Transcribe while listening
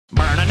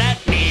Burning at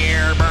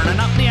near, burning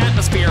up the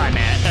atmosphere. I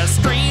met a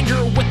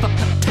stranger with a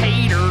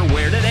potato.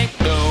 Where did it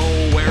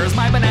go? Where is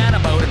my banana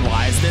boat? And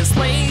why is this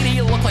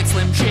lady look like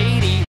Slim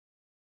Shady?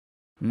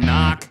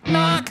 Knock,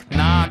 knock,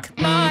 knock,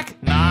 knock,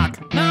 knock,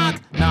 knock,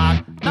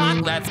 knock,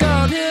 knock. Let's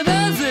go to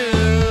the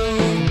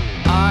zoo.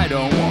 I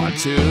don't want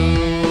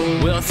to.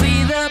 We'll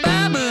see the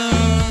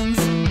baboons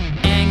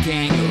and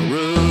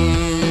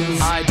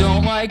kangaroos. I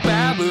don't like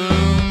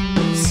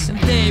baboons.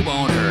 They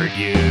won't hurt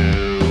you.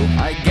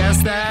 I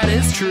guess that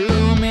is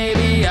true.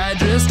 Maybe I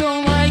just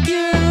don't like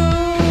you.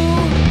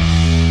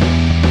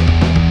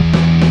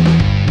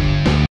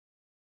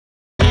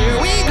 Here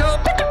we go,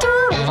 pick a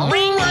turtle,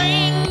 ring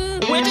ring.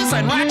 Witches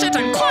and ratchets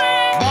and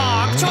clank.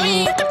 Bok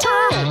choy, pick a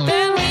turtle,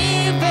 then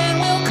leave, then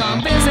we'll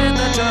come visit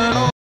the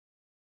turtle.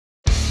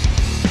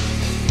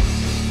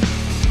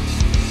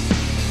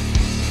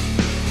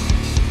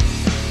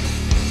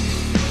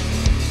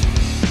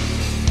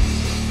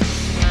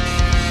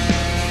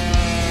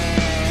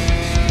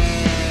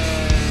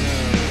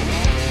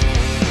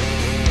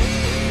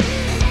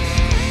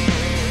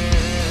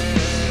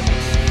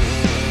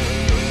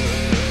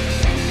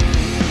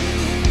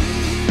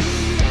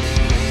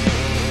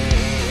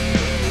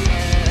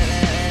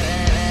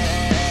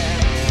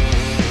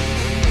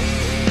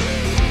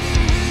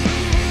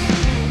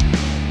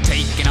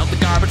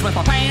 With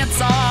my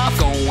pants off,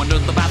 going to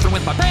the bathroom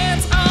with my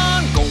pants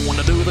on, going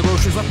to do the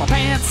groceries with my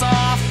pants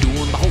off,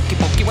 doing the hokey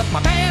pokey with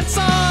my pants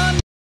on.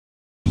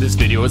 This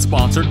video is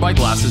sponsored by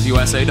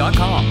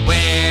GlassesUSA.com.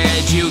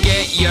 Where'd you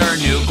get your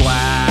new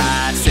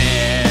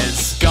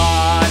glasses?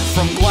 Got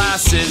from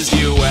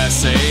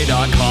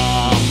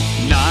GlassesUSA.com.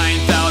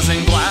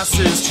 9,000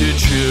 glasses to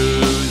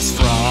choose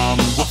from,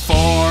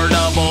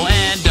 affordable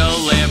and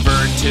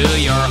delivered to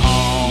your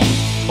home.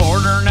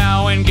 Order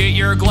now and get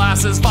your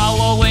glasses.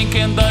 Follow link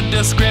in the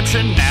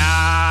description now.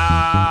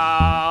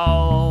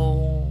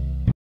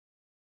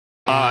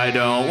 I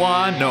don't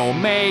want no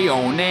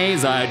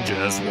mayonnaise, I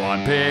just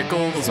want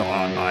pickles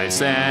on my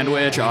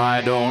sandwich.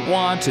 I don't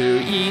want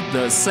to eat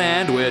the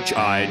sandwich,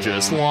 I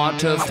just want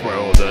to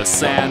throw the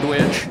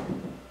sandwich.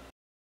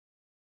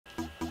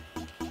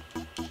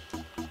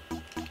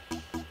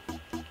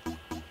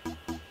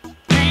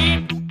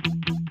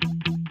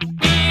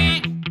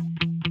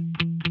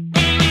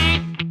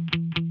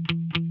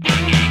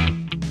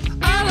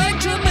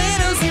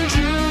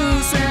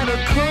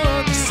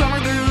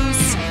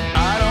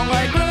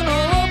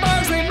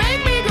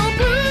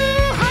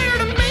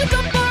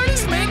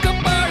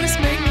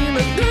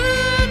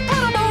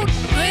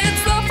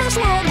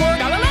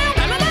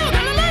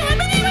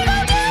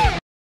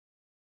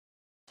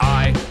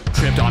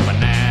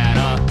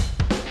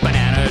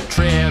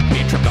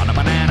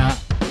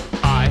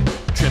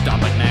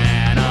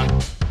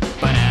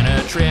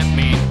 Trip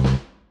me,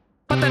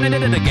 but then I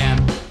did it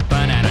again.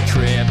 Banana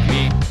trip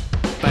me,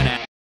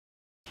 banana.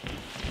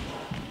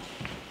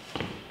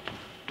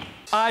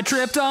 I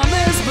tripped on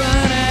this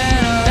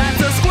banana. That's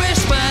a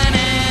squish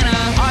banana.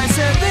 I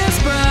said this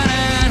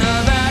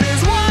banana. That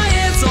is why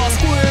it's all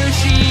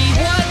squishy.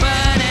 What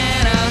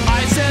banana?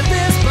 I said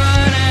this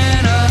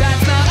banana.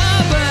 That's not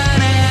a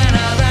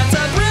banana. That's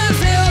a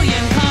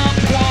Brazilian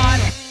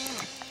kumquat.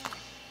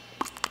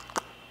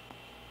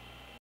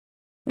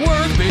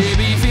 Work,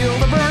 baby, feel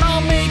the burn.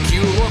 I'll make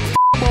you look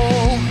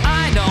f***able.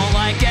 I don't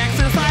like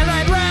exercise.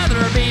 I'd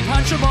rather be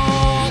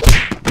punchable.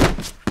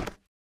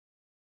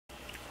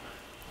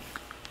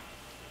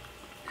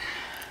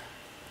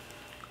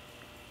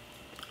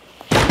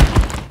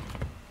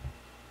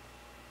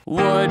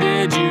 What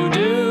did you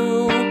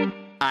do?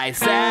 I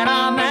sat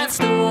on that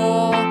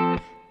stool.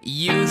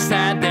 You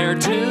sat there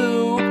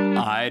too.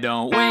 I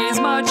don't weigh as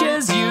much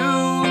as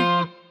you.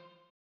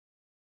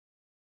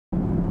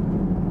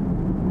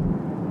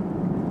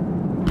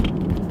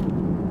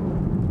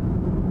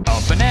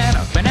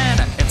 Banana,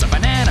 banana, it's a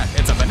banana,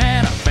 it's a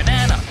banana,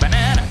 banana,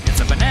 banana,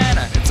 it's a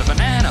banana, it's a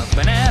banana,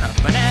 banana,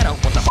 banana,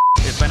 what the f***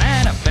 is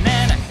banana,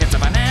 banana, it's a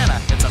banana,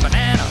 it's a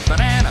banana,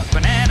 banana,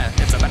 banana,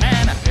 it's a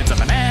banana, it's a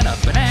banana,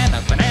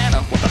 banana,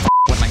 banana, what the f***,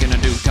 what am I gonna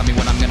do, tell me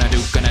what I'm gonna do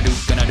with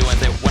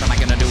it, what am I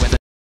gonna do with it?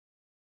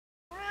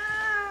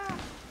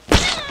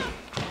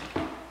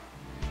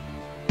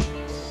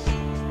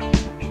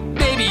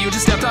 Baby, you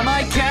just stepped on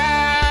my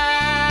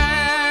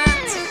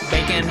cat,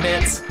 bacon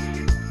bits.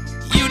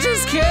 You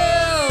just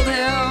killed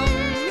him.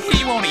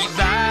 He won't eat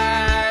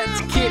that.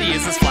 Kitty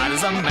is as flat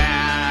as a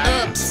mat.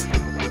 Oops.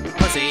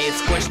 Pussy,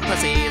 squish,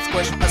 pussy,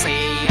 squish,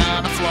 pussy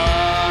on the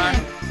floor.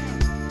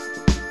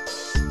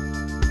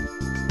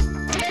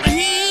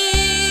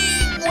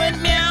 He went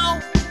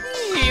meow.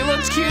 He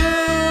looks cute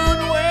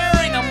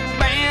wearing a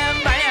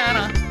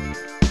bandana.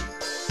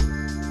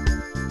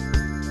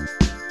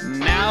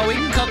 Now we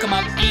can cook him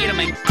up, eat him,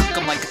 and cook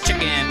him like a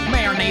chicken.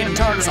 Marinate him,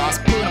 tartar sauce,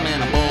 put him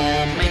in a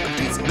bowl, make him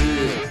taste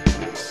good.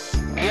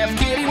 If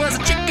Kitty was a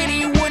chicken,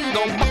 he wouldn't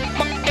go buck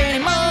buck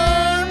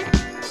anymore.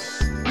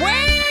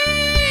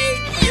 Wait,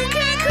 you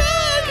can't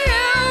cook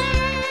him.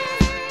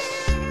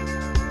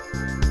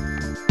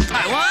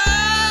 I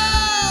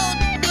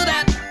won't do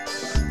that.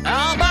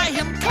 I'll buy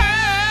him cat.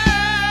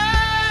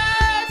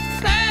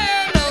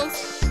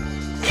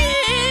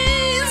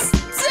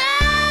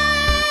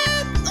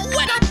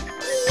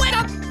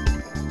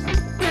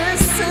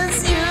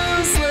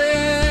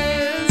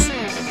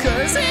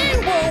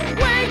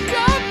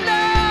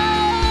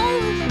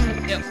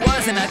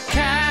 wasn't a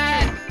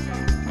cat,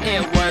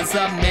 it was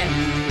a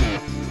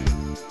mitten.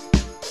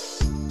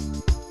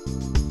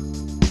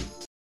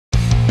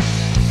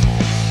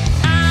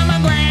 I'm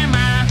a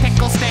grandma,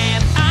 pickle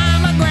stand.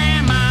 I'm a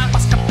grandma,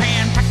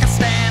 Buscapan,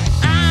 Pakistan.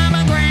 I'm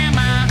a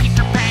grandma,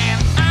 Peter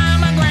Pan.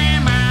 I'm a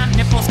grandma,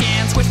 nipple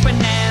scan, squish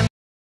banana.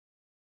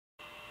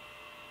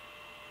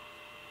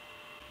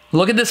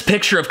 Look at this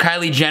picture of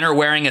Kylie Jenner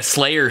wearing a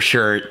Slayer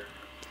shirt.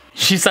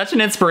 She's such an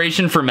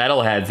inspiration for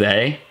metalheads,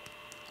 eh?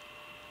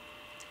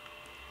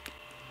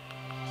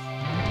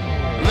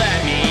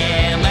 Let me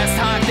in, let's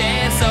talk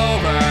this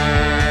over.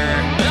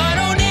 I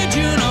don't need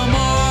you no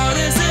more,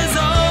 this is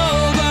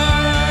over.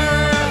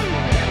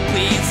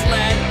 Please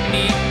let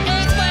me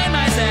explain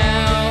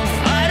myself.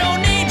 I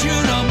don't need you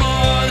no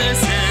more, this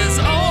is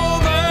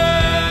over.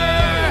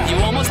 You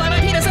almost let my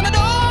penis in the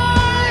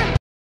door.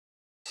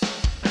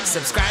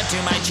 Subscribe to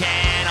my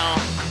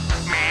channel.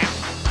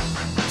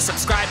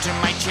 Subscribe to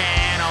my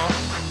channel.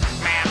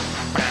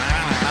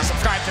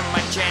 Subscribe to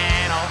my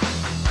channel.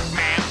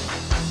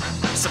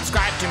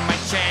 Subscribe to my